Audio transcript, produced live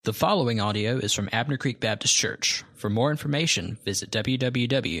The following audio is from Abner Creek Baptist Church. For more information, visit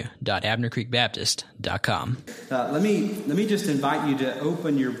www.abnercreekbaptist.com. Let me just invite you to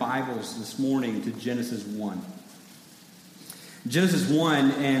open your Bibles this morning to Genesis 1. Genesis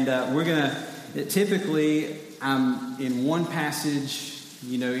 1, and we're going to, typically, I'm in one passage,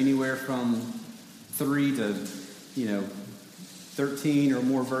 anywhere from 3 to, 13 or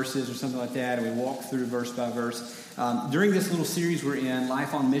more verses or something like that, and we walk through verse by verse. During this little series we're in,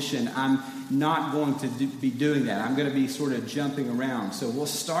 Life on Mission, I'm not going to be doing that. I'm going to be sort of jumping around. So we'll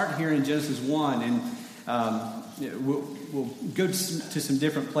start here in Genesis 1, and we'll go to some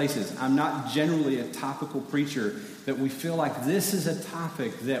different places. I'm not generally a topical preacher, but we feel like this is a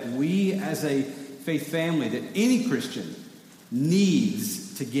topic that we as a faith family, that any Christian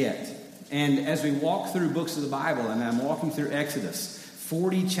needs to get. And as we walk through books of the Bible, and I'm walking through Exodus,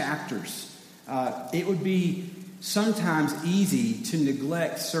 40 chapters, it would be sometimes easy to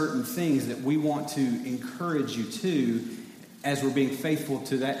neglect certain things that we want to encourage you to as we're being faithful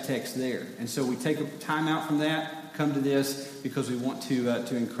to that text there. And so we take a time out from that, come to this, because we want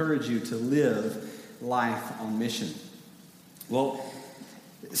to encourage you to live life on mission. Well,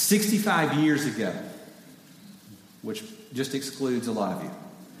 65 years ago, which just excludes a lot of you,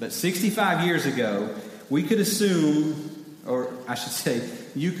 but 65 years ago, we could assume, or I should say,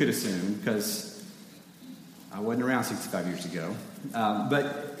 you could assume, because I wasn't around 65 years ago,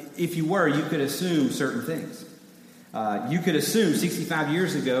 but if you were, you could assume certain things. You could assume 65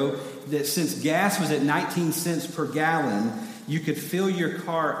 years ago that since gas was at 19 cents per gallon, you could fill your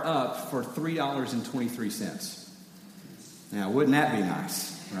car up for $3.23. Now, wouldn't that be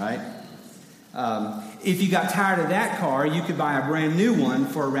nice, right? If you got tired of that car, you could buy a brand new one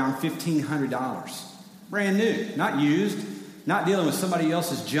for around $1,500. Brand new, not used, not dealing with somebody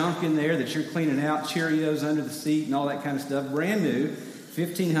else's junk in there that you're cleaning out, Cheerios under the seat and all that kind of stuff. Brand new,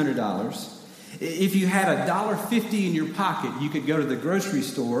 $1,500. If you had $1.50 in your pocket, you could go to the grocery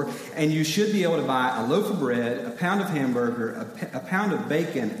store and you should be able to buy a loaf of bread, a pound of hamburger, a pound of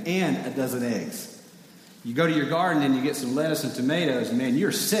bacon, and a dozen eggs. You go to your garden and you get some lettuce and tomatoes, and man,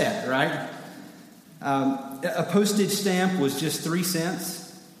 you're set, right? A postage stamp was just 3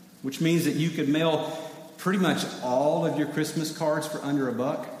 cents, which means that you could mail pretty much all of your Christmas cards for under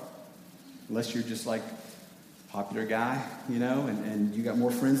 $1, unless you're just like a popular guy, and you got more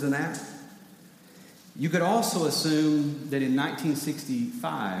friends than that. You could also assume that in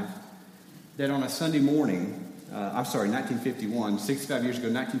 1965, that on a Sunday morning, 1951, 65 years ago,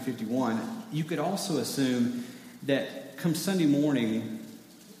 1951, you could also assume that come Sunday morning,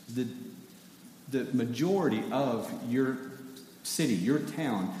 the majority of your city, your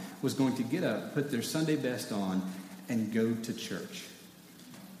town, was going to get up, put their Sunday best on, and go to church.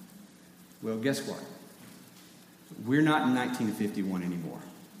 Well, guess what? We're not in 1951 anymore.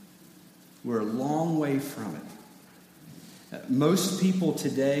 We're a long way from it. Most people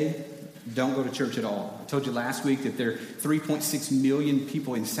today don't go to church at all. I told you last week that there are 3.6 million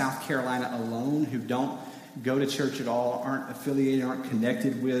people in South Carolina alone who don't go to church at all, aren't affiliated, aren't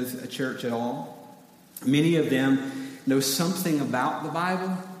connected with a church at all. Many of them know something about the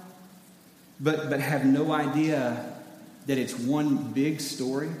Bible, but have no idea that it's one big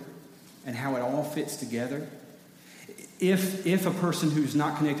story and how it all fits together. If a person who's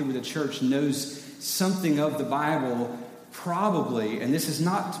not connected with a church knows something of the Bible, probably, and this is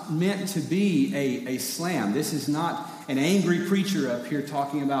not meant to be a slam. This is not an angry preacher up here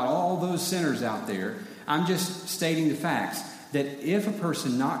talking about all those sinners out there. I'm just stating the facts. That if a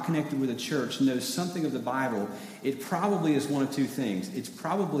person not connected with a church knows something of the Bible, it probably is one of two things. It's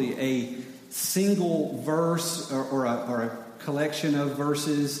probably a single verse or a collection of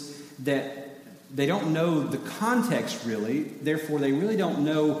verses that they don't know the context really. Therefore, they really don't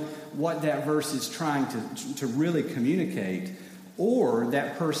know what that verse is trying to really communicate. Or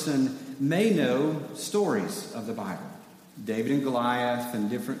that person may know stories of the Bible. David and Goliath and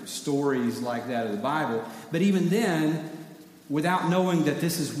different stories like that of the Bible. But even then, without knowing that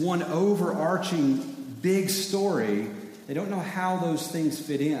this is one overarching big story, they don't know how those things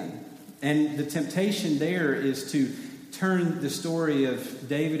fit in. And the temptation there is to turn the story of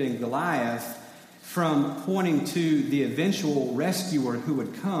David and Goliath from pointing to the eventual rescuer who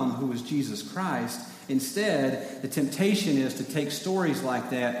would come, who was Jesus Christ. Instead, the temptation is to take stories like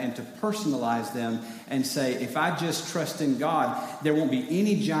that and to personalize them and say, if I just trust in God, there won't be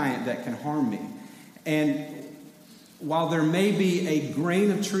any giant that can harm me. And while there may be a grain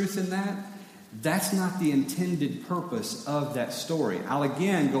of truth in that, that's not the intended purpose of that story. I'll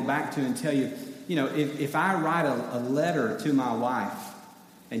again go back to and tell you, if I write a letter to my wife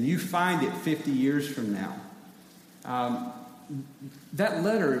and you find it 50 years from now, that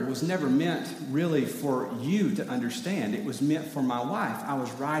letter was never meant really for you to understand. It was meant for my wife. I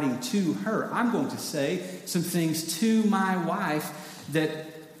was writing to her. I'm going to say some things to my wife that,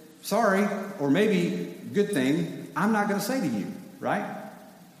 sorry, or maybe good thing, I'm not going to say to you, right?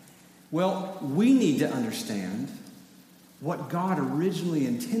 Well, we need to understand what God originally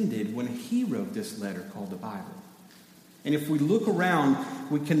intended when he wrote this letter called the Bible. And if we look around,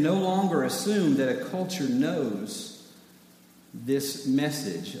 we can no longer assume that a culture knows this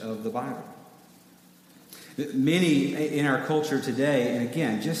message of the Bible. Many in our culture today, and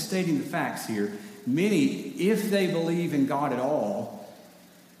again, just stating the facts here, many, if they believe in God at all,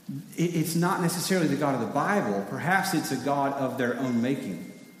 it's not necessarily the God of the Bible. Perhaps it's a God of their own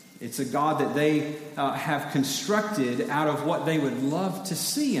making. It's a God that they have constructed out of what they would love to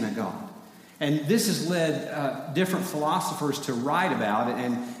see in a God. And this has led different philosophers to write about it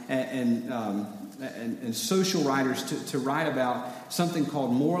and social writers to write about something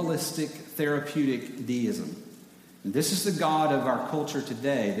called moralistic therapeutic deism. And this is the God of our culture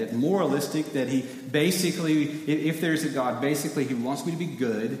today, that moralistic, that he basically, if there's a God, basically he wants me to be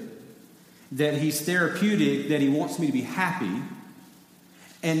good, that he's therapeutic, that he wants me to be happy,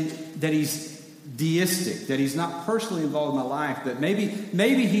 and that he's deistic, that he's not personally involved in my life, but maybe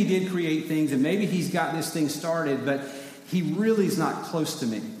he did create things and maybe he's got this thing started, but he really is not close to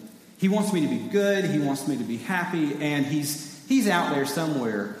me. He wants me to be good, he wants me to be happy, and he's out there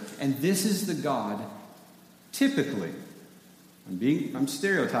somewhere. And this is the God, typically, I'm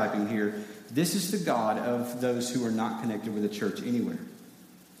stereotyping here, this is the God of those who are not connected with the church anywhere.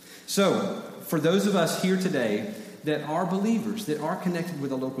 So, for those of us here today that are believers, that are connected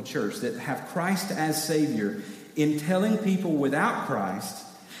with a local church, that have Christ as Savior, in telling people without Christ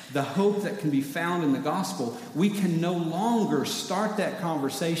the hope that can be found in the gospel, we can no longer start that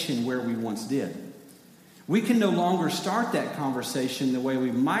conversation where we once did. We can no longer start that conversation the way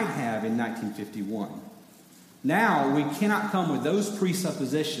we might have in 1951. Now, we cannot come with those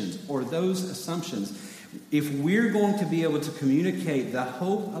presuppositions or those assumptions. If we're going to be able to communicate the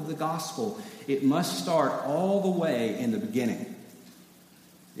hope of the gospel, it must start all the way in the beginning.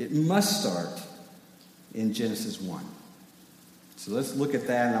 It must start in Genesis 1. So let's look at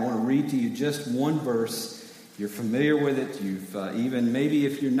that, and I want to read to you just one verse. You're familiar with it. You've even, maybe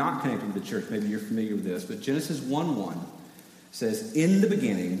if you're not connected with the church, maybe you're familiar with this. But Genesis 1:1 says, "In the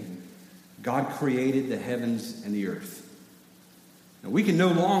beginning, God created the heavens and the earth." Now, we can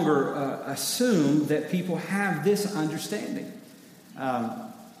no longer assume that people have this understanding.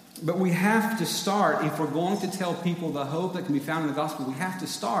 But we have to start, if we're going to tell people the hope that can be found in the gospel, we have to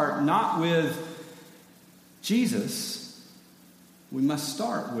start not with Jesus. We must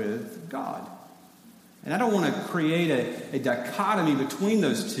start with God. And I don't want to create a dichotomy between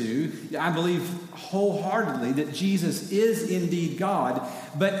those two. I believe wholeheartedly that Jesus is indeed God.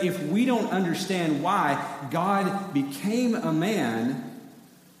 But if we don't understand why God became a man,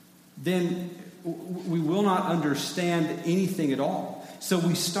 then we will not understand anything at all. So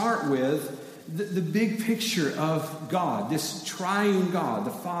we start with the big picture of God, this triune God,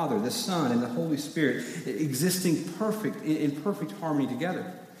 the Father, the Son, and the Holy Spirit, existing in perfect harmony together.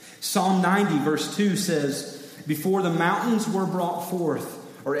 Psalm 90, verse 2 says, "Before the mountains were brought forth,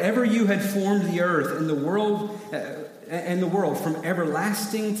 or ever you had formed the earth and the world, from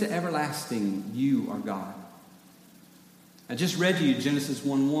everlasting to everlasting, you are God." I just read to you Genesis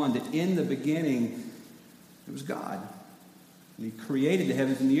 1:1, that in the beginning it was God. And he created the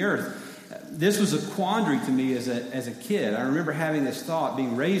heavens and the earth. This was a quandary to me as a kid. I remember having this thought,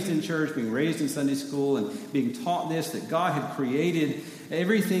 being raised in church, being raised in Sunday school, and being taught this, that God had created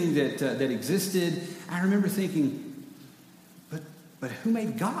everything that existed. I remember thinking, but who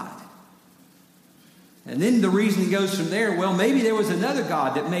made God? And then the reasoning goes from there, well, maybe there was another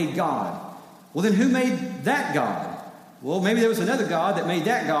God that made God. Well, then who made that God? Well, maybe there was another God that made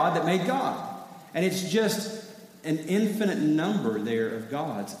that God that made God. And it's just an infinite number there of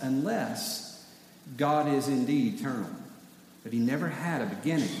gods, unless God is indeed eternal. That he never had a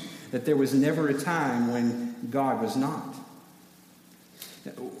beginning. That there was never a time when God was not.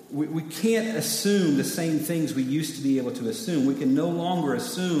 We can't assume the same things we used to be able to assume. We can no longer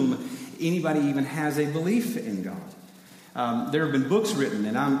assume anybody even has a belief in God. There have been books written,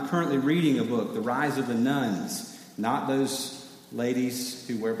 and I'm currently reading a book, The Rise of the Nuns. Not those ladies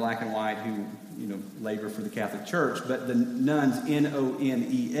who wear black and white who labor for the Catholic Church, but the nuns,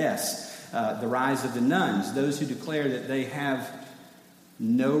 N-O-N-E-S, the rise of the nuns, those who declare that they have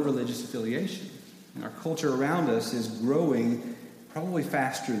no religious affiliation. And our culture around us is growing probably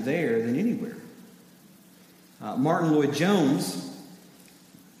faster there than anywhere. Martin Lloyd-Jones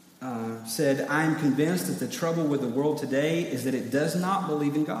said, I am convinced that the trouble with the world today is that it does not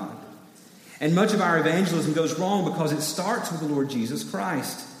believe in God. And much of our evangelism goes wrong because it starts with the Lord Jesus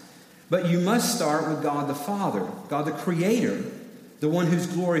Christ. But you must start with God the Father, God the Creator, the one whose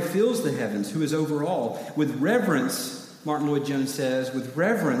glory fills the heavens, who is over all. With reverence, Martin Lloyd-Jones says, with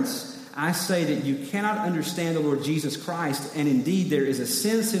reverence, I say that you cannot understand the Lord Jesus Christ, and indeed there is a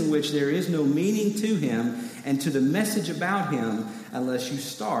sense in which there is no meaning to him and to the message about him unless you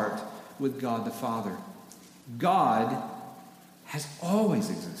start with God the Father. God has always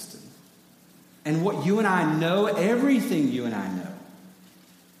existed. And what you and I know, everything you and I know,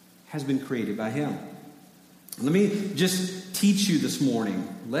 has been created by him. Let me just teach you this morning,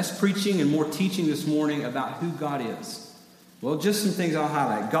 less preaching and more teaching this morning about who God is. Well, just some things I'll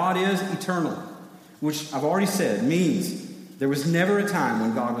highlight. God is eternal, which I've already said means there was never a time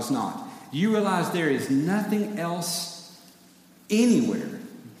when God was not. Do you realize there is nothing else anywhere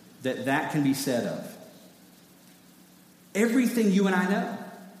that can be said of? Everything you and I know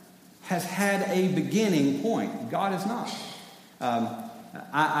has had a beginning point. God is not.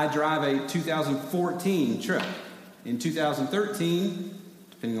 I drive a 2014 truck. In 2013,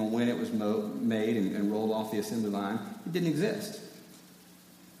 depending on when it was made and rolled off the assembly line, it didn't exist.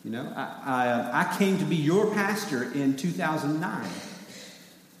 You know, I came to be your pastor in 2009.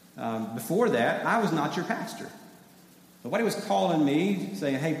 Before that, I was not your pastor. Nobody was calling me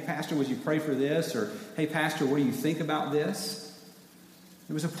saying, hey, pastor, would you pray for this? Or, hey, pastor, what do you think about this?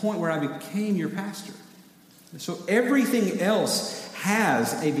 There was a point where I became your pastor. So everything else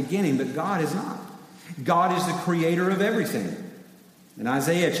has a beginning, but God is not. God is the creator of everything. In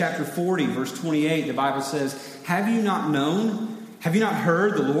Isaiah chapter 40, verse 28, the Bible says, have you not known? Have you not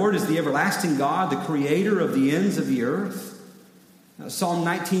heard? The Lord is the everlasting God, the creator of the ends of the earth. Psalm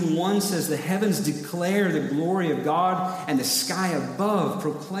 19:1 says, the heavens declare the glory of God, and the sky above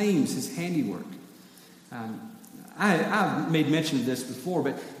proclaims his handiwork. I've made mention of this before,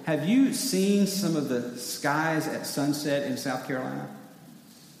 but have you seen some of the skies at sunset in South Carolina?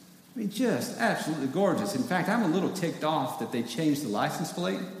 I mean, just absolutely gorgeous. In fact, I'm a little ticked off that they changed the license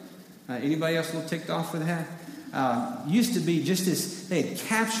plate. Anybody else a little ticked off for that? Used to be just this, they had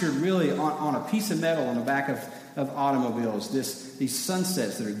captured really on a piece of metal on the back of automobiles, these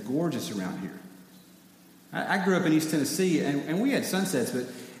sunsets that are gorgeous around here. I grew up in East Tennessee, and we had sunsets, but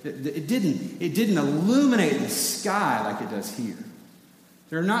it didn't illuminate the sky like it does here.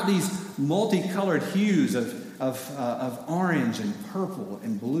 There are not these multicolored hues of orange and purple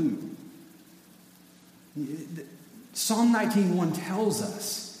and blue. Psalm 19:1 tells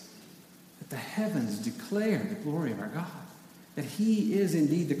us that the heavens declare the glory of our God, that he is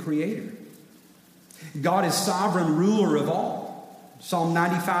indeed the creator. God is sovereign ruler of all. Psalm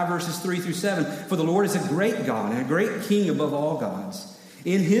 95 verses 3 through 7, for the Lord is a great God and a great king above all gods.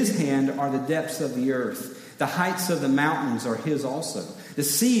 In his hand are the depths of the earth. The heights of the mountains are his also. The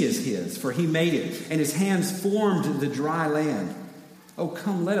sea is his, for he made it, and his hands formed the dry land. Oh,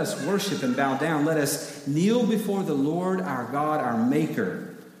 come, let us worship and bow down. Let us kneel before the Lord our God, our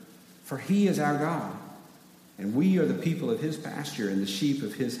Maker. For he is our God, and we are the people of his pasture and the sheep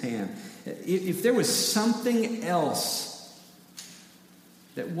of his hand. If there was something else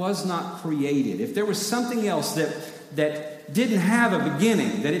that was not created, if there was something else that didn't have a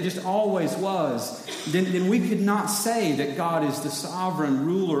beginning, that it just always was, then we could not say that God is the sovereign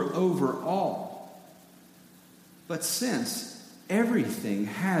ruler over all. But since everything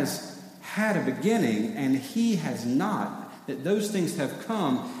has had a beginning and he has not, that those things have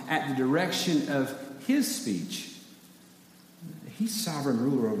come at the direction of his speech, he's sovereign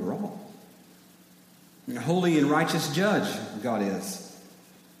ruler over all. Holy and righteous judge God is.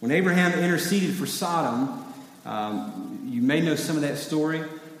 When Abraham interceded for Sodom, you may know some of that story.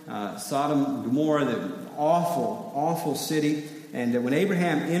 Sodom, Gomorrah, the awful, awful city. And when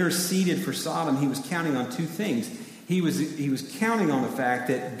Abraham interceded for Sodom, he was counting on two things. He was counting on the fact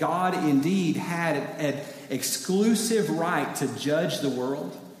that God indeed had an exclusive right to judge the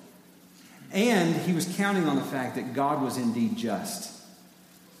world. And he was counting on the fact that God was indeed just.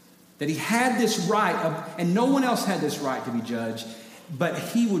 That he had this right, and no one else had this right to be judged. But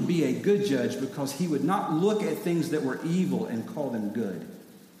he would be a good judge because he would not look at things that were evil and call them good.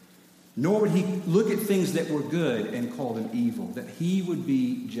 Nor would he look at things that were good and call them evil. That he would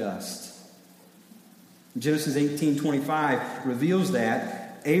be just. Genesis 18:25 reveals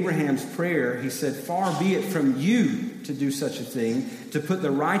that. Abraham's prayer, he said, far be it from you to do such a thing, to put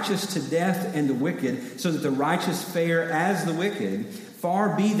the righteous to death and the wicked, so that the righteous fare as the wicked.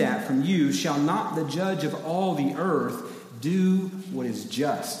 Far be that from you. Shall not the judge of all the earth do what is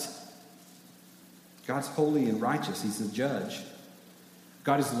just? God's holy and righteous. He's the judge.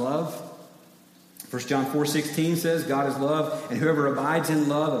 God is love. 1 John 4:16 says, God is love, and whoever abides in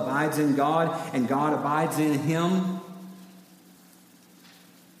love abides in God, and God abides in him.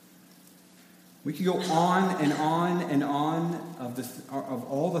 We could go on and on and on of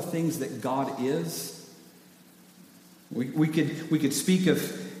all the things that God is. We could speak of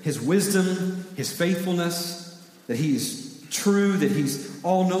his wisdom, his faithfulness, that he's true, that he's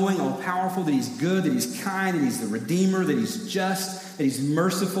all-knowing, all-powerful, that he's good, that he's kind, that he's the Redeemer, that he's just, that he's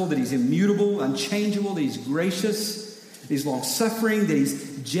merciful, that he's immutable, unchangeable, that he's gracious, that he's long-suffering, that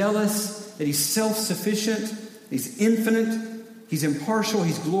he's jealous, that he's self-sufficient, that he's infinite, he's impartial,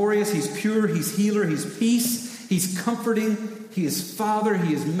 he's glorious, he's pure, he's healer, he's peace, he's comforting, he is Father,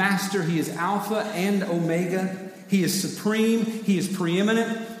 he is Master, he is Alpha and Omega, he is supreme, he is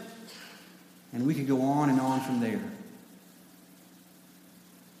preeminent, and we could go on and on from there.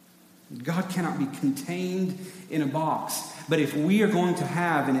 God cannot be contained in a box. But if we are going to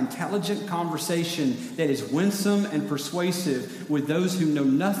have an intelligent conversation that is winsome and persuasive with those who know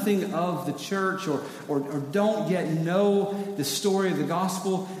nothing of the church or don't yet know the story of the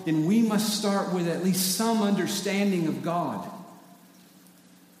gospel, then we must start with at least some understanding of God.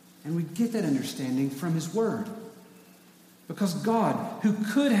 And we get that understanding from his word. Because God, who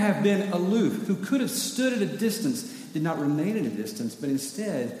could have been aloof, who could have stood at a distance, did not remain at a distance, but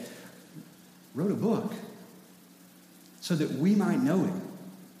instead wrote a book so that we might know him,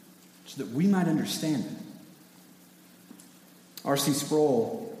 so that we might understand him. R.C.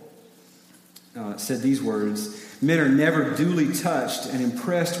 Sproul said these words, "Men are never duly touched and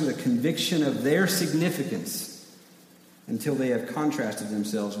impressed with a conviction of their significance until they have contrasted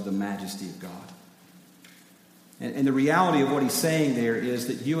themselves with the majesty of God." And the reality of what he's saying there is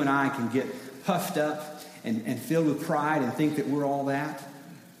that you and I can get puffed up and filled with pride and think that we're all that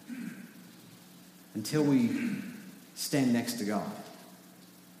until we stand next to God.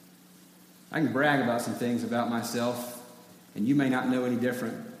 I can brag about some things about myself, and you may not know any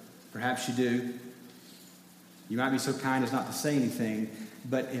different. Perhaps you do. You might be so kind as not to say anything,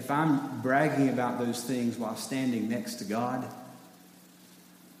 but if I'm bragging about those things while standing next to God,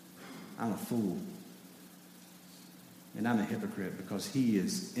 I'm a fool. And I'm a hypocrite because he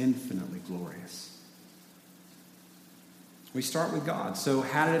is infinitely glorious. We start with God. So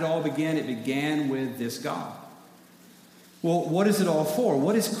how did it all begin? It began with this God. Well, what is it all for?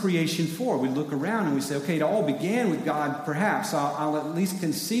 What is creation for? We look around and we say, okay, it all began with God, perhaps. I'll at least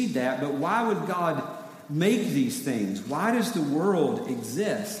concede that. But why would God make these things? Why does the world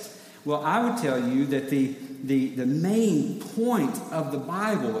exist? Well, I would tell you that the main point of the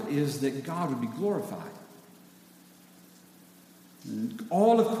Bible is that God would be glorified.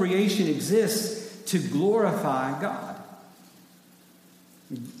 All of creation exists to glorify God.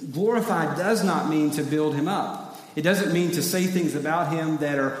 Glorify does not mean to build him up. It doesn't mean to say things about him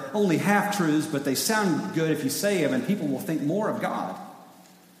that are only half-truths, but they sound good if you say them, and people will think more of God.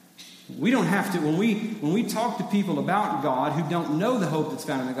 We don't have to, when we talk to people about God who don't know the hope that's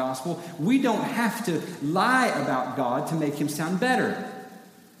found in the gospel, we don't have to lie about God to make him sound better.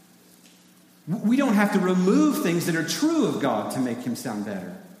 We don't have to remove things that are true of God to make him sound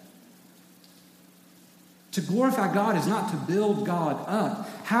better. To glorify God is not to build God up.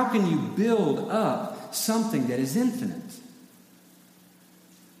 How can you build up something that is infinite?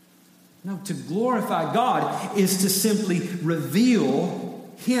 No, to glorify God is to simply reveal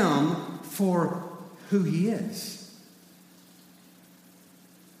him for who he is.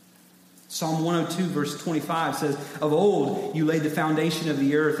 Psalm 102 verse 25 says, "Of old you laid the foundation of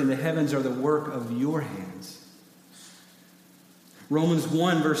the earth, and the heavens are the work of your hands." Romans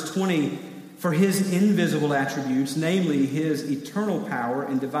 1 verse 20, "For his invisible attributes, namely his eternal power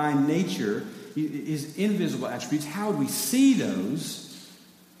and divine nature," his invisible attributes, how would we see those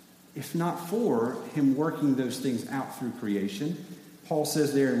if not for him working those things out through creation? Paul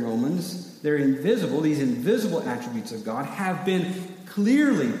says there in Romans, they're invisible, these invisible attributes of God have been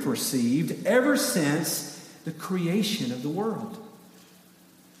clearly perceived ever since the creation of the world.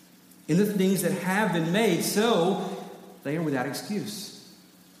 In the things that have been made, so they are without excuse.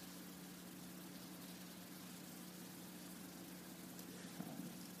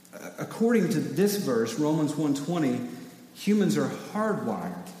 According to this verse, Romans 1:20, humans are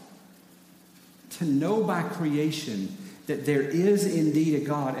hardwired to know by creation that there is indeed a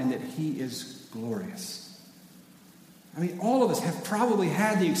God and that he is glorious. I mean, all of us have probably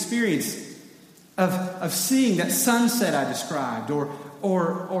had the experience of seeing that sunset I described,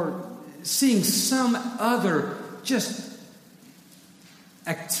 or seeing some other just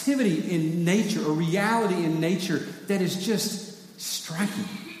activity in nature or reality in nature that is just striking.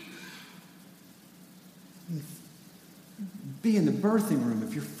 be in the birthing room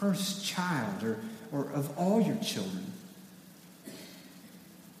of your first child or of all your children.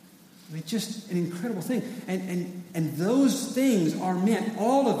 I mean, just an incredible thing. And those things are meant,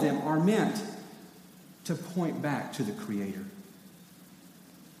 all of them are meant to point back to the Creator.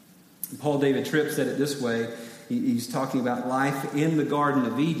 Paul David Tripp said it this way. He's talking about life in the Garden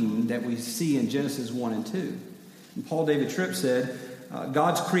of Eden that we see in Genesis 1 and 2. And Paul David Tripp said,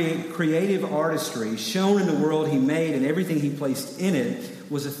 God's creative artistry shown in the world he made and everything he placed in it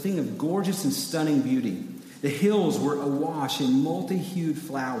was a thing of gorgeous and stunning beauty. The hills were awash in multi-hued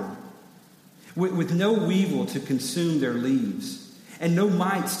flower, with no weevil to consume their leaves, and no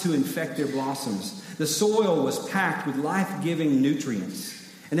mites to infect their blossoms. The soil was packed with life-giving nutrients,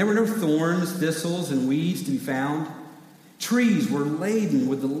 and there were no thorns, thistles, and weeds to be found. Trees were laden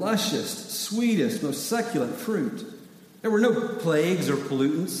with the luscious, sweetest, most succulent fruit. There were no plagues or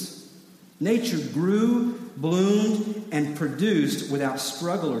pollutants. Nature grew, bloomed, and produced without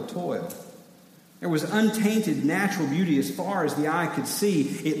struggle or toil. There was untainted natural beauty as far as the eye could see.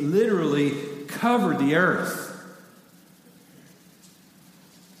 It literally covered the earth.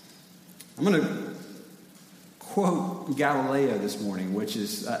 I'm going to quote Galileo this morning, which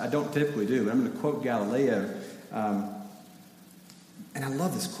is, I don't typically do, but I'm going to quote Galileo. And I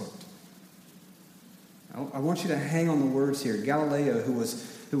love this quote. I want you to hang on the words here. Galileo, who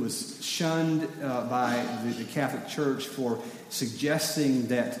was shunned by the Catholic Church for suggesting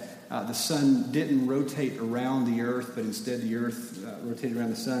that the sun didn't rotate around the earth, but instead the earth rotated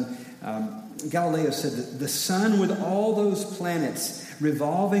around the sun. Galileo said that the sun, with all those planets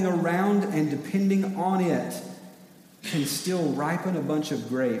revolving around and depending on it, can still ripen a bunch of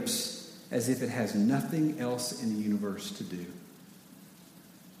grapes as if it has nothing else in the universe to do.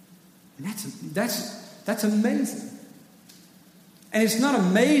 And that's amazing. And it's not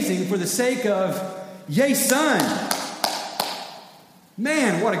amazing for the sake of, yay, sun!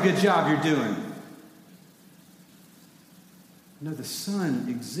 Man, what a good job you're doing. No, the sun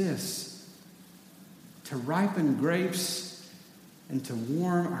exists to ripen grapes and to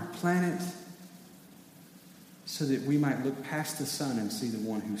warm our planet so that we might look past the sun and see the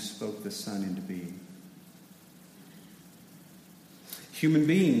one who spoke the sun into being. Human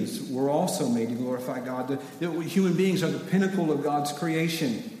beings were also made to glorify God. Human beings are the pinnacle of God's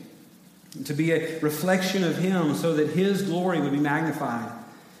creation, to be a reflection of Him so that His glory would be magnified,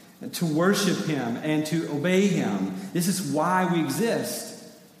 to worship Him and to obey Him. This is why we exist.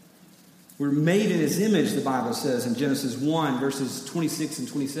 We're made in His image, the Bible says in Genesis 1, verses 26 and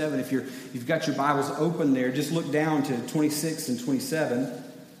 27. If you've got your Bibles open there, just look down to 26 and 27.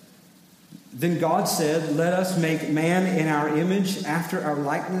 Then God said, "Let us make man in our image, after our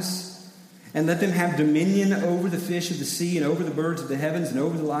likeness, and let them have dominion over the fish of the sea, and over the birds of the heavens, and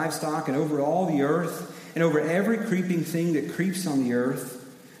over the livestock, and over all the earth, and over every creeping thing that creeps on the earth."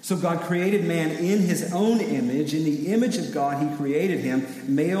 So God created man in His own image. In the image of God He created him.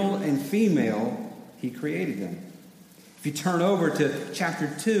 Male and female He created them. If you turn over to chapter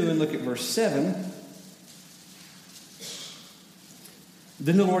 2 and look at verse 7.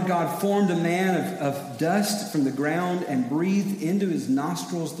 Then the Lord God formed a man of dust from the ground and breathed into his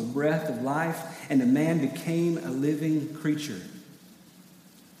nostrils the breath of life, and the man became a living creature.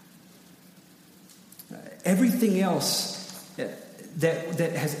 Everything else that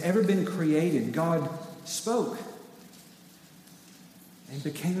has ever been created, God spoke and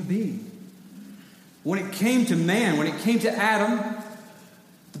became a being. When it came to man, when it came to Adam,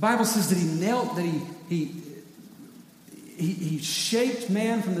 the Bible says that he knelt, that he shaped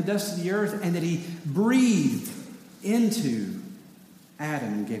man from the dust of the earth, and that He breathed into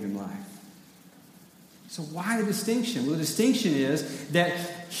Adam and gave him life. So why the distinction? Well, the distinction is that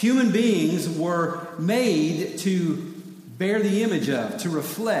human beings were made to bear the image of, to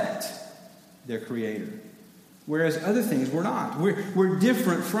reflect their Creator, whereas other things were not. We're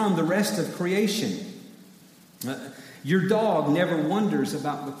different from the rest of creation. Your dog never wonders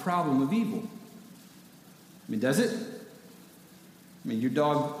about the problem of evil. I mean, does it? I mean, your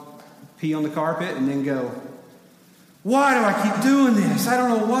dog pee on the carpet and then go, "Why do I keep doing this? I don't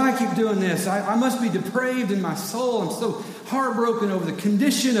know why I keep doing this. I must be depraved in my soul. I'm so heartbroken over the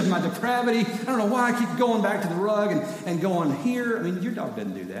condition of my depravity. I don't know why I keep going back to the rug and going here." I mean, your dog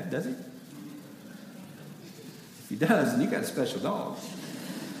doesn't do that, does he? If he does, then you got a special dog.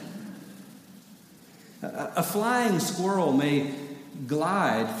 A flying squirrel may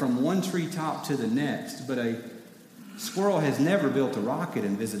glide from one treetop to the next, but a squirrel has never built a rocket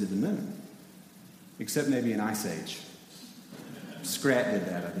and visited the moon, except maybe in Ice Age. Scrat did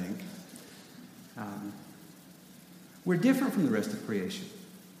that, I think. We're different from the rest of creation.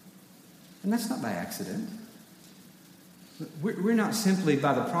 And that's not by accident. We're not simply,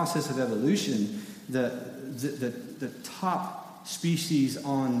 by the process of evolution, the top species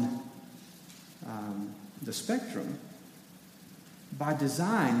on the spectrum. By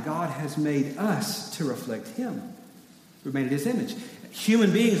design, God has made us to reflect Him. We're made in His image.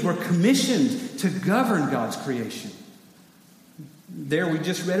 Human beings were commissioned to govern God's creation. There, we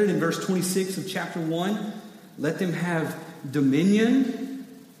just read it in verse 26 of chapter 1. Let them have dominion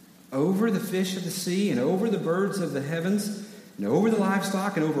over the fish of the sea and over the birds of the heavens and over the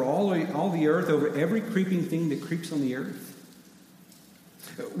livestock and over all the earth, over every creeping thing that creeps on the earth.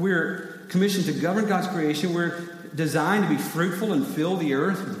 We're commissioned to govern God's creation. We're designed to be fruitful and fill the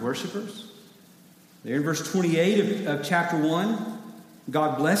earth with worshipers. There in verse 28 of chapter 1,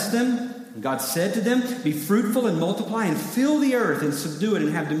 God blessed them. And God said to them, be fruitful and multiply and fill the earth and subdue it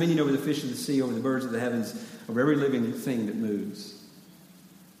and have dominion over the fish of the sea, over the birds of the heavens, over every living thing that moves.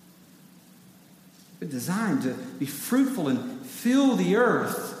 We're designed to be fruitful and fill the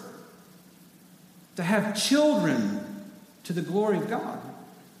earth, to have children to the glory of God.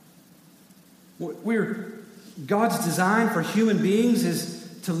 God's design for human beings is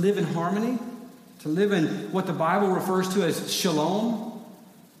to live in harmony, to live in what the Bible refers to as shalom,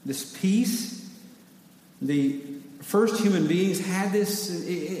 this peace. The first human beings had this.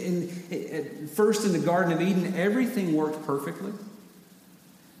 First in the Garden of Eden, everything worked perfectly.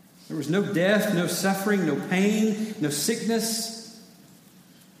 There was no death, no suffering, no pain, no sickness.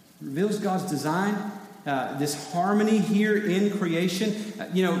 It reveals God's design, this harmony here in creation.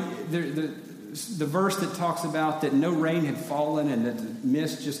 The verse that talks about that no rain had fallen and that the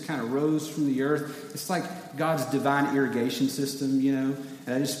mist just kind of rose from the earth. It's like God's divine irrigation system, And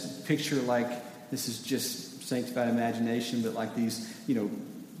I just picture this is just sanctified imagination, but like these,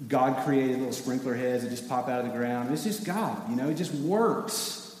 God created little sprinkler heads that just pop out of the ground. It's just God, it just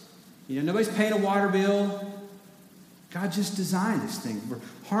works. Nobody's paying a water bill. God just designed this thing for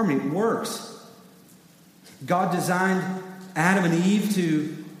harmony. It works. God designed Adam and Eve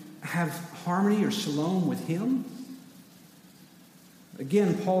to have harmony or shalom with Him.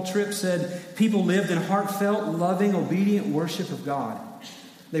 Again, Paul Tripp said, people lived in heartfelt, loving, obedient worship of God.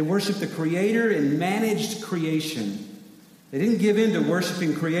 They worshiped the Creator and managed creation. They didn't give in to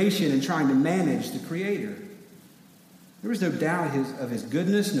worshiping creation and trying to manage the Creator. There was no doubt of His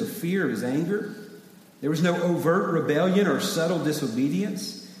goodness, no fear of His anger. There was no overt rebellion or subtle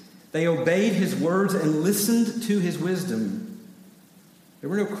disobedience. They obeyed His words and listened to His wisdom. There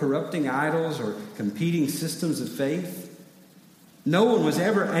were no corrupting idols or competing systems of faith. No one was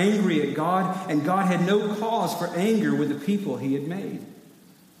ever angry at God, and God had no cause for anger with the people He had made.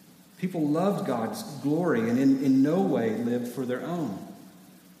 People loved God's glory and in no way lived for their own.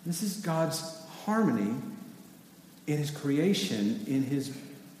 This is God's harmony in His creation, in His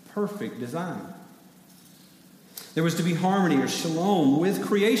perfect design. There was to be harmony or shalom with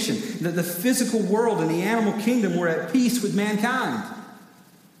creation. The physical world and the animal kingdom were at peace with mankind.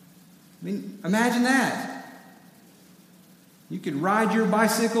 Imagine that. You could ride your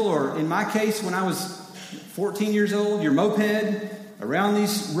bicycle, or in my case, when I was 14 years old, your moped around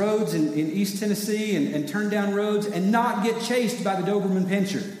these roads in East Tennessee and turn down roads and not get chased by the Doberman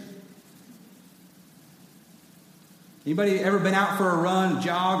Pinscher. Anybody ever been out for a run,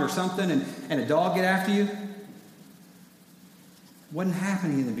 jog or something, and a dog get after you? Wasn't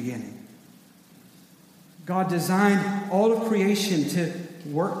happening in the beginning. God designed all of creation to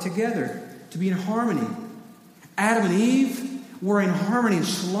work together, to be in harmony. Adam and Eve were in harmony and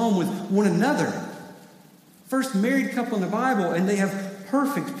shalom with one another. First married couple in the Bible, and they have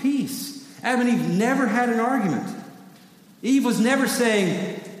perfect peace. Adam and Eve never had an argument. Eve was never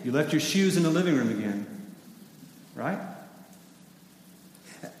saying, "You left your shoes in the living room again." Right?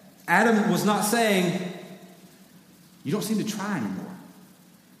 Adam was not saying, "You don't seem to try anymore."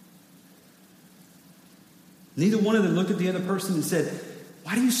 Neither one of them looked at the other person and said,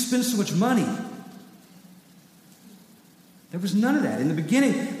 "Why do you spend so much money?" There was none of that. In the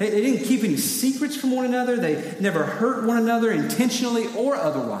beginning, they didn't keep any secrets from one another. They never hurt one another intentionally or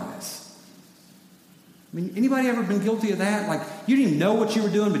otherwise. Anybody ever been guilty of that? Like, you didn't even know what you were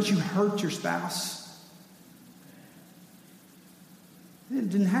doing, but you hurt your spouse? It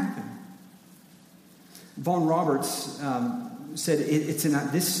didn't happen. Vaughan Roberts said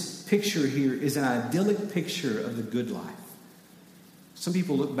this picture here is an idyllic picture of the good life. Some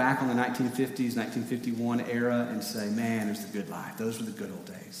people look back on the 1950s, 1951 era and say, "Man, there's the good life. Those were the good old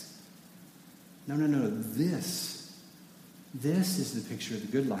days." No. This is the picture of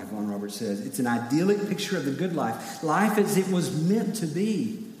the good life, Vaughan Roberts says. It's an idyllic picture of the good life. Life as it was meant to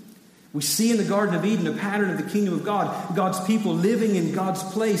be. We see in the Garden of Eden a pattern of the kingdom of God, God's people living in God's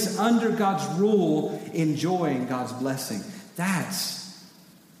place, under God's rule, enjoying God's blessing. That's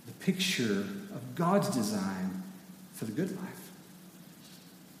the picture of God's design for the good life.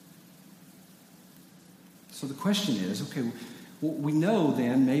 So the question is, okay, well, we know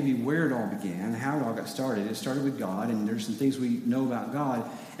then maybe where it all began, how it all got started. It started with God, and there's some things we know about God.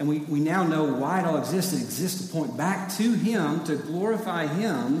 And we now know why it all exists. It exists to point back to Him, to glorify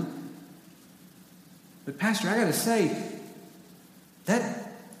Him. But Pastor, I got to say,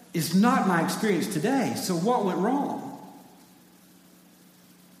 that is not my experience today. So what went wrong?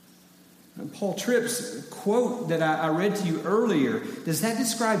 And Paul Tripp's quote that I read to you earlier, does that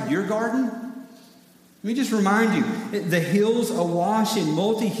describe your garden? Let me just remind you, the hills awash in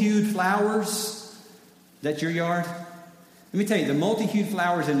multi-hued flowers. That's your yard? Let me tell you, the multi-hued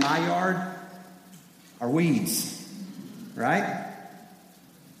flowers in my yard are weeds, right?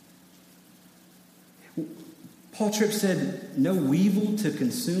 Paul Tripp said, no weevil to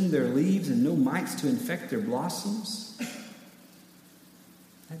consume their leaves and no mites to infect their blossoms.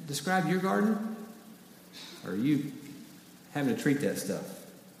 That describe your garden? Or are you having to treat that stuff?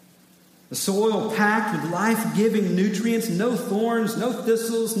 The soil packed with life-giving nutrients, no thorns, no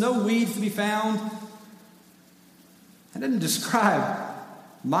thistles, no weeds to be found. That doesn't describe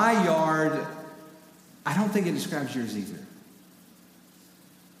my yard. I don't think it describes yours either.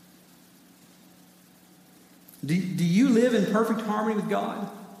 Do you live in perfect harmony with God?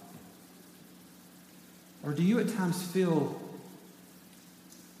 Or do you at times feel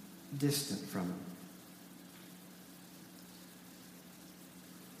distant from Him?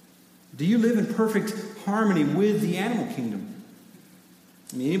 Do you live in perfect harmony with the animal kingdom?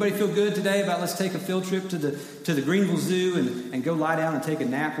 I mean, anybody feel good today about let's take a field trip to the Greenville Zoo and go lie down and take a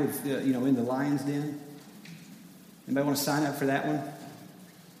nap with in the lion's den? Anybody want to sign up for that one?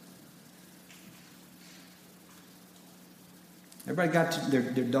 Everybody got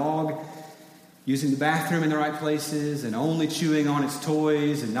their dog using the bathroom in the right places and only chewing on its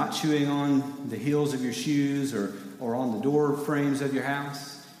toys and not chewing on the heels of your shoes or on the door frames of your house?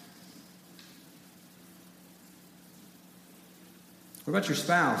 What about your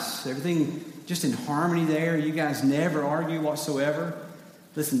spouse? Everything just in harmony there? You guys never argue whatsoever?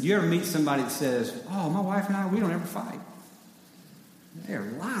 Listen, do you ever meet somebody that says, oh, my wife and I, we don't ever fight? They're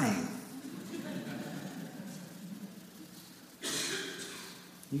lying.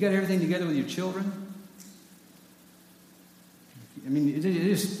 You got everything together with your children? I mean, they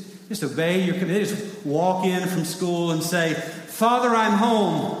just obey your command. They just walk in from school and say, Father, I'm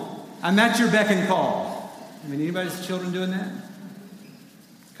home. I'm at your beck and call. I mean, anybody's children doing that?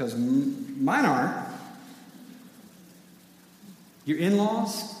 Because mine aren't. Your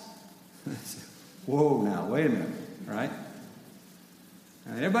in-laws? Whoa, now, wait a minute, right?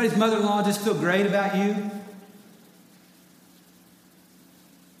 Now, everybody's mother-in-law just feel great about you.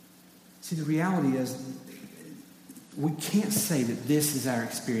 See, the reality is, we can't say that this is our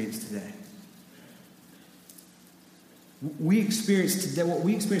experience today. What we experience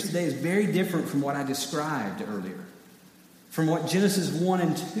today is very different from what I described earlier, from what Genesis 1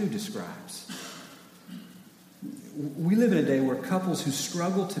 and 2 describes. We live in a day where couples who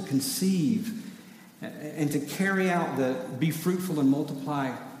struggle to conceive and to carry out the be fruitful and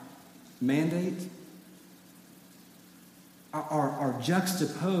multiply mandate are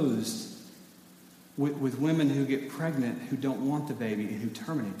juxtaposed with women who get pregnant, who don't want the baby, and who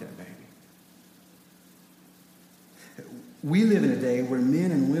terminate that baby. We live in a day where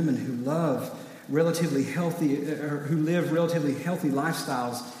men and women who live relatively healthy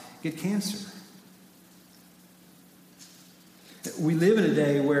lifestyles get cancer. We live in a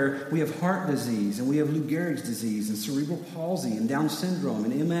day where we have heart disease, and we have Lou Gehrig's disease, and cerebral palsy, and Down syndrome,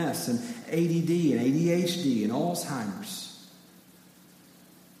 and MS, and ADD, and ADHD, and Alzheimer's.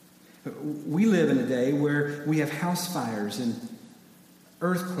 We live in a day where we have house fires and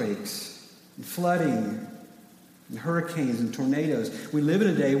earthquakes and flooding and hurricanes and tornadoes. We live in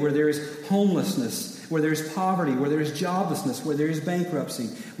a day where there is homelessness, where there is poverty, where there is joblessness, where there is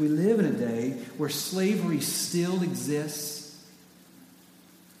bankruptcy. We live in a day where slavery still exists,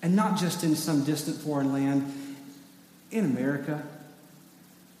 and not just in some distant foreign land, in America.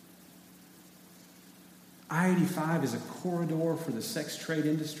 I-85 is a corridor for the sex trade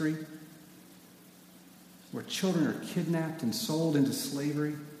industry where children are kidnapped and sold into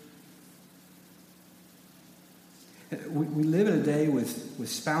slavery. We live in a day with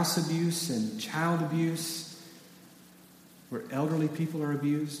spouse abuse and child abuse where elderly people are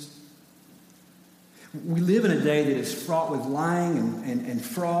abused. We live in a day that is fraught with lying and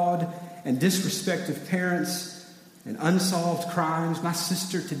fraud and disrespect of parents and unsolved crimes. My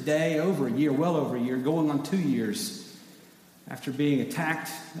sister today, well over a year, going on 2 years, after being attacked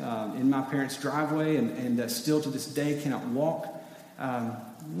in my parents' driveway and still to this day cannot walk.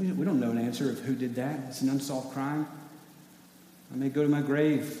 We don't know an answer of who did that. It's an unsolved crime. I may go to my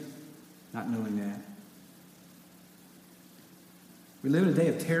grave not knowing that. We live in a day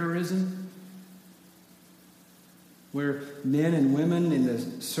of terrorism where men and women in the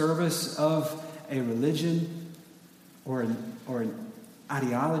service of a religion or an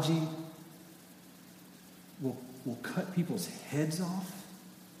ideology will cut people's heads off.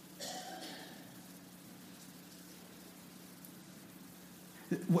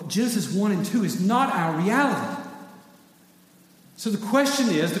 What Genesis 1 and 2 is not our reality. So the question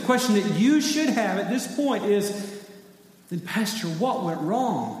that you should have at this point is, then Pastor, what went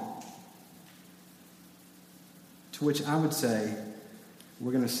wrong? To which I would say,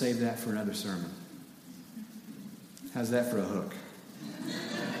 we're going to save that for another sermon. How's that for a hook?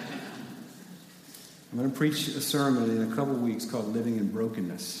 I'm going to preach a sermon in a couple of weeks called Living in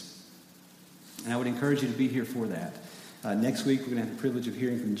Brokenness. And I would encourage you to be here for that. Next week, we're going to have the privilege of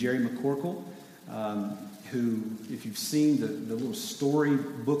hearing from Jerry McCorkle, who, if you've seen the little story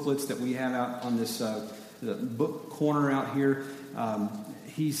booklets that we have out on this the book corner out here,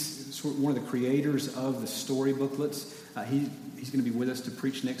 he's sort of one of the creators of the story booklets. He's going to be with us to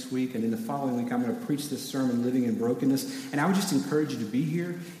preach next week, and in the following week, I'm going to preach this sermon, Living in Brokenness. And I would just encourage you to be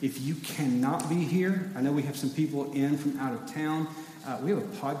here. If you cannot be here, I know we have some people in from out of town. We have a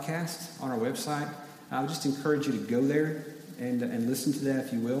podcast on our website. I would just encourage you to go there and listen to that,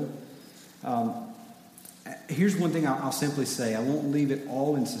 if you will. Here's one thing I'll simply say. I won't leave it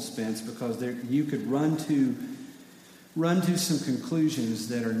all in suspense, because you could run to some conclusions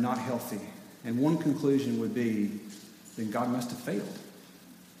that are not healthy. And one conclusion would be, then God must have failed.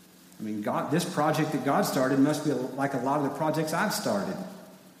 I mean, this project that God started must be like a lot of the projects I've started.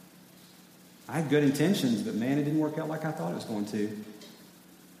 I had good intentions, but man, it didn't work out like I thought it was going to.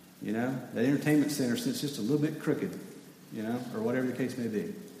 You know, that entertainment center sits just a little bit crooked, or whatever the case may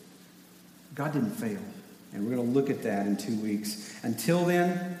be. God didn't fail. And we're going to look at that in 2 weeks. Until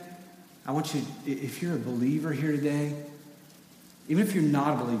then, I want you, if you're a believer here today, even if you're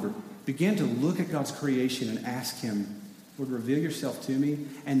not a believer, begin to look at God's creation and ask Him, Lord, reveal yourself to me,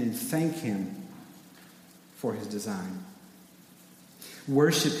 and then thank Him for His design.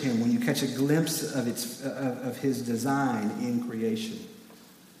 Worship Him when you catch a glimpse of His design in creation.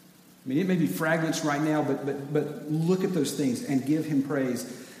 I mean, it may be fragments right now, but look at those things and give Him praise.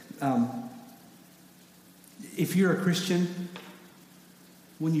 If you're a Christian,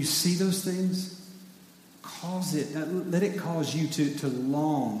 when you see those things, let it cause you to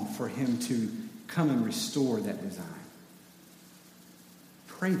long for Him to come and restore that design.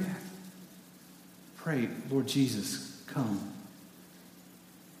 Pray that. Pray, Lord Jesus, come.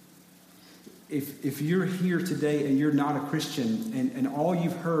 If you're here today and you're not a Christian, and all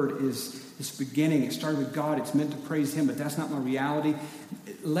you've heard is this beginning, it started with God, it's meant to praise Him, but that's not my reality,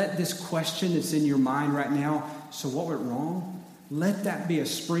 let this question that's in your mind right now, so what went wrong? Let that be a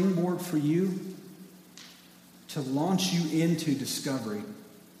springboard for you to launch you into discovery.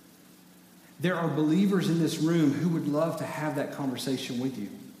 There are believers in this room who would love to have that conversation with you.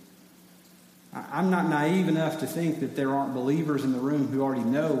 I'm not naive enough to think that there aren't believers in the room who already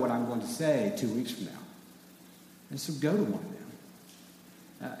know what I'm going to say 2 weeks from now. And so go to one of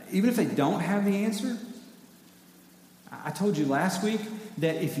them. Even if they don't have the answer, I told you last week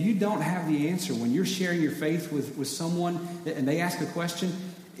that if you don't have the answer when you're sharing your faith with someone and they ask a question,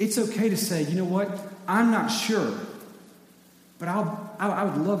 it's okay to say, you know what, I'm not sure, but I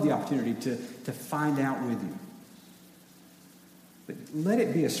would love the opportunity to find out with you. But let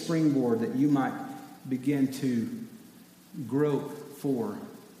it be a springboard that you might begin to grope for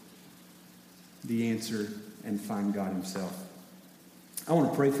the answer and find God Himself. I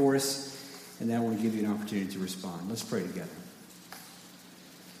want to pray for us, and then I want to give you an opportunity to respond. Let's pray together.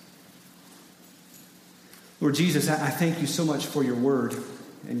 Lord Jesus, I thank you so much for your word.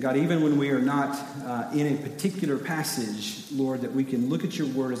 And God, even when we are not in a particular passage, Lord, that we can look at your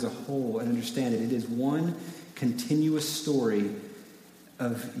word as a whole and understand it. It is one continuous story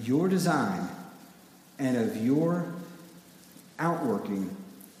of your design and of your outworking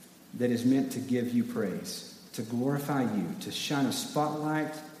that is meant to give you praise, to glorify you, to shine a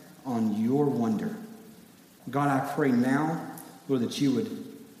spotlight on your wonder. God, I pray now, Lord, that you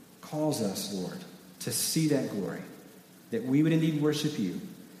would cause us, Lord, to see that glory, that we would indeed worship you.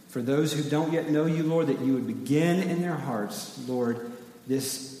 For those who don't yet know you, Lord, that you would begin in their hearts, Lord,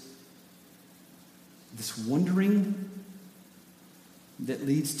 this wondering that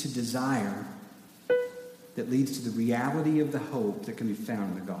leads to desire that leads to the reality of the hope that can be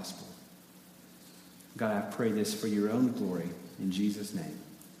found in the gospel. God, I pray this for your own glory. In Jesus' name,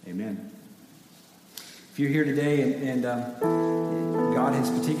 amen. If you're here today and God has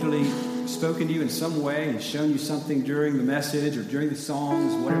particularly spoken to you in some way and shown you something during the message or during the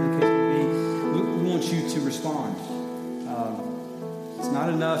songs, whatever the case may be, we want you to respond. It's not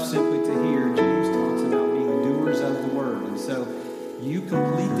enough simply to hear. James talks about being doers of the word. And so you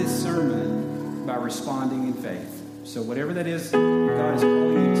complete this sermon by responding in faith. So whatever that is God is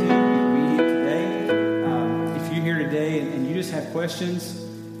calling you to, be obedient today. If you're here today and you just have questions,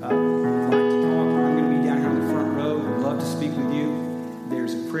 like to talk, I'm going to be down here on the front row. Would love to speak with you.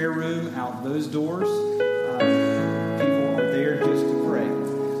 There's a prayer room out those doors. People are there just to pray.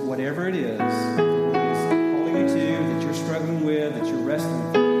 Whatever it is calling you to, that you're struggling with, that you're wrestling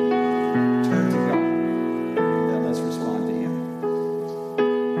with, turn to God. And let's respond to Him.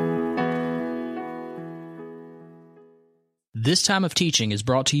 This time of teaching is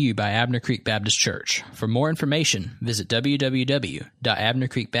brought to you by Abner Creek Baptist Church. For more information, visit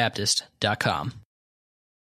www.abnercreekbaptist.com.